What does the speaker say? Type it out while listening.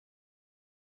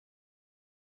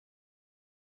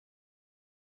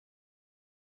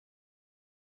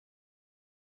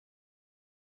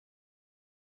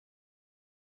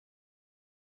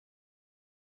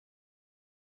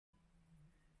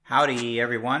Howdy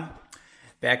everyone,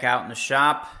 back out in the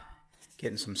shop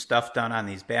getting some stuff done on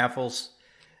these baffles.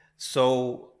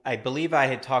 So I believe I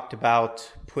had talked about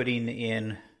putting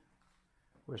in,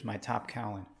 where's my top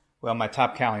cowling? Well, my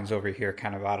top cowling's over here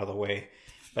kind of out of the way,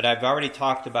 but I've already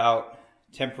talked about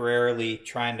temporarily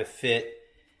trying to fit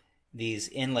these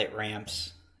inlet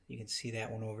ramps. You can see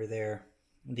that one over there.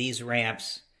 These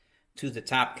ramps to the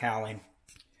top cowling.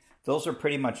 Those are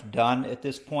pretty much done at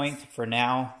this point for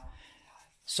now.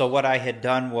 So what I had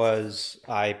done was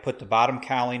I put the bottom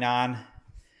cowling on,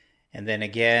 and then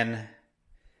again,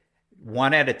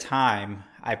 one at a time,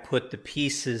 I put the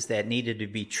pieces that needed to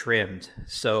be trimmed.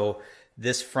 So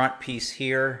this front piece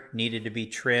here needed to be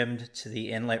trimmed to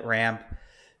the inlet ramp.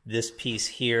 This piece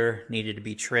here needed to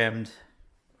be trimmed.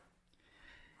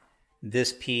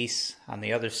 This piece on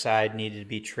the other side needed to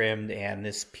be trimmed, and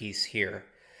this piece here.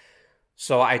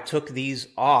 So I took these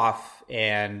off,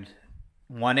 and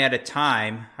one at a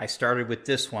time, I started with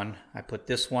this one. I put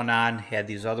this one on, had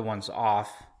these other ones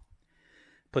off.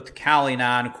 Put the cowling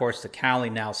on. Of course, the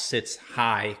cowling now sits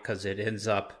high because it ends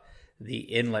up, the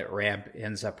inlet ramp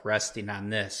ends up resting on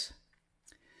this.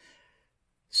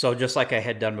 So just like I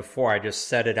had done before, I just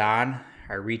set it on.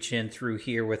 I reach in through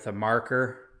here with a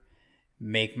marker,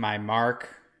 make my mark,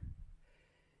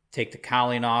 take the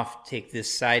cowling off, take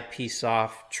this side piece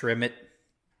off, trim it,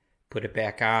 put it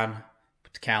back on,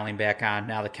 put the cowling back on.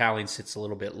 Now the cowling sits a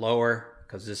little bit lower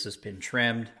because this has been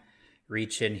trimmed.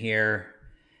 Reach in here,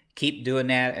 keep doing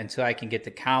that until I can get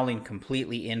the cowling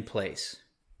completely in place.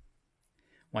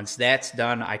 Once that's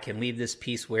done, I can leave this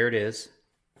piece where it is,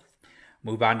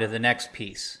 move on to the next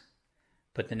piece.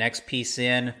 Put the next piece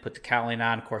in, put the cowling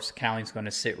on. Of course, the cowling's going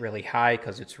to sit really high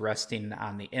because it's resting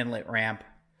on the inlet ramp.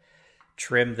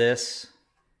 Trim this,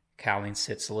 cowling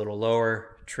sits a little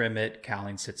lower, trim it,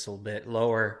 cowling sits a little bit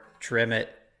lower, trim it,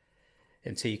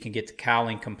 until you can get the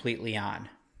cowling completely on.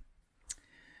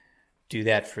 Do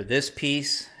that for this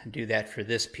piece, and do that for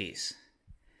this piece.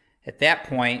 At that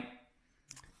point,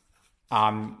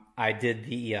 I did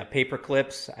the paper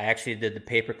clips. I actually did the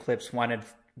paper clips one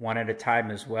at a time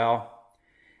as well.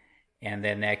 And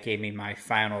then that gave me my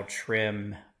final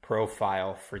trim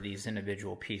profile for these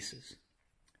individual pieces.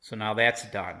 So now that's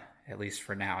done, at least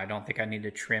for now. I don't think I need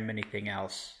to trim anything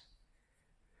else.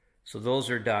 So those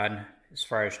are done as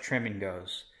far as trimming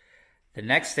goes. The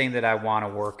next thing that I want to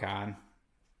work on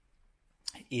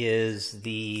is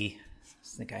I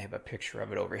think I have a picture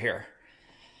of it over here.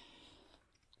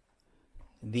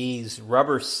 These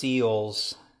rubber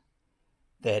seals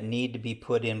that need to be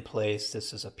put in place.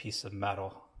 This is a piece of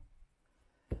metal.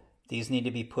 These need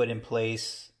to be put in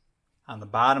place on the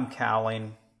bottom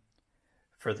cowling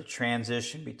for the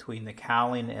transition between the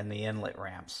cowling and the inlet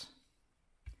ramps.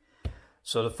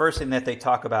 So the first thing that they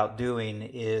talk about doing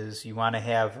is you want to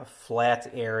have a flat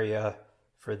area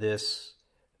for this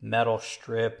metal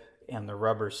strip and the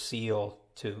rubber seal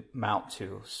to mount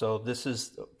to. So this is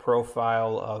the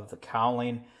profile of the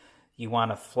cowling. You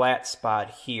want a flat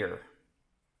spot here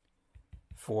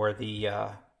for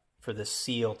the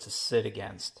seal to sit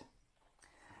against.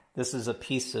 This is a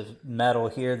piece of metal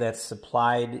here that's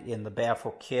supplied in the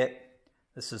baffle kit.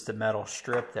 This is the metal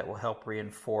strip that will help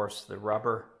reinforce the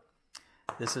rubber.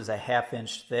 This is a 1/2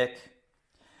 inch thick.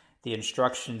 The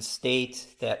instructions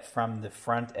state that from the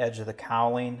front edge of the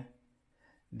cowling,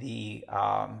 the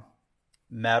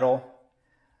metal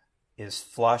is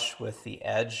flush with the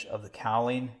edge of the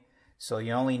cowling. So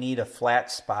you only need a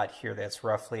flat spot here that's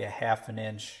roughly a 1/2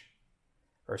 inch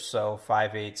or so,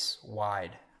 5/8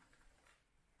 wide.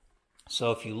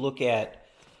 So if you look at,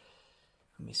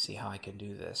 let me see how I can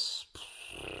do this.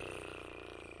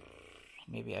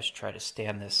 Maybe I should try to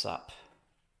stand this up.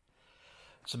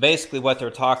 So basically what they're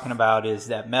talking about is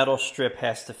that metal strip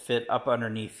has to fit up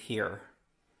underneath here.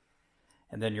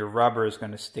 And then your rubber is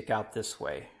going to stick out this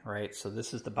way, right? So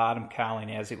this is the bottom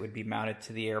cowling as it would be mounted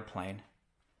to the airplane.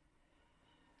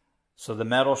 So the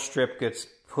metal strip gets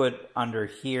put under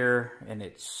here and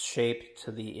it's shaped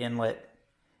to the inlet,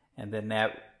 and then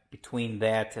that between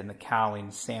that and the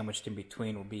cowling sandwiched in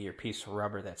between will be your piece of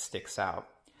rubber that sticks out.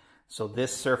 So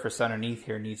this surface underneath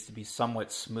here needs to be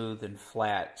somewhat smooth and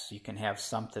flat so you can have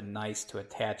something nice to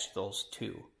attach those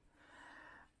to.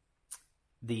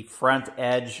 The front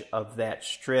edge of that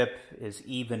strip is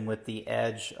even with the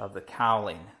edge of the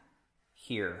cowling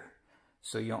here.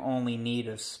 So you only need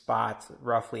a spot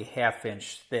roughly 1/2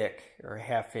 inch thick or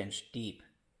 1/2 inch deep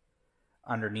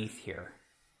underneath here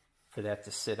for that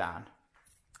to sit on.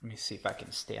 Let me see if I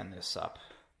can stand this up.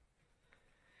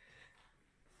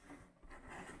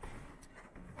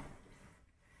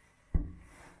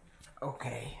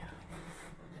 Okay.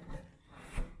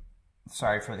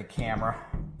 Sorry for the camera.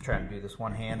 trying to do this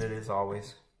one-handed as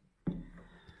always.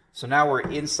 So now we're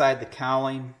inside the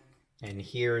cowling, and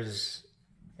here's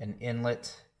an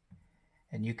inlet,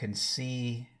 and you can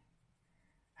see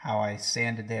how I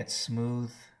sanded that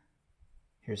smooth.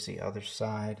 Here's the other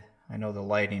side. I know the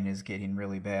lighting is getting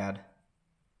really bad.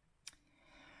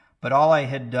 But all I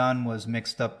had done was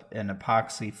mixed up an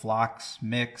epoxy flocks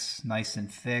mix, nice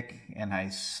and thick, and I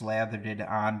slathered it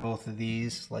on both of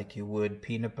these like you would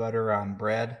peanut butter on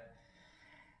bread.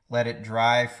 Let it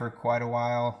dry for quite a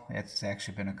while. It's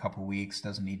actually been a couple weeks,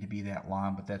 doesn't need to be that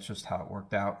long, but that's just how it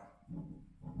worked out.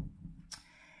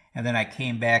 And then I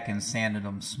came back and sanded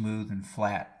them smooth and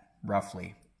flat,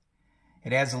 roughly.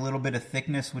 It adds a little bit of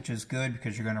thickness, which is good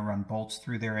because you're going to run bolts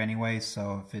through there anyway,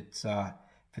 so if it's a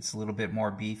little bit more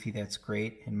beefy, that's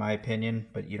great in my opinion,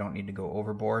 but you don't need to go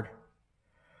overboard.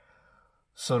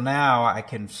 So now I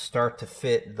can start to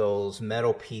fit those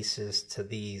metal pieces to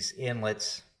these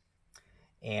inlets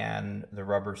and the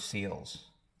rubber seals.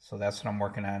 So that's what I'm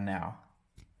working on now.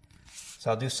 So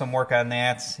I'll do some work on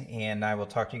that, and I will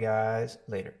talk to you guys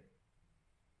later.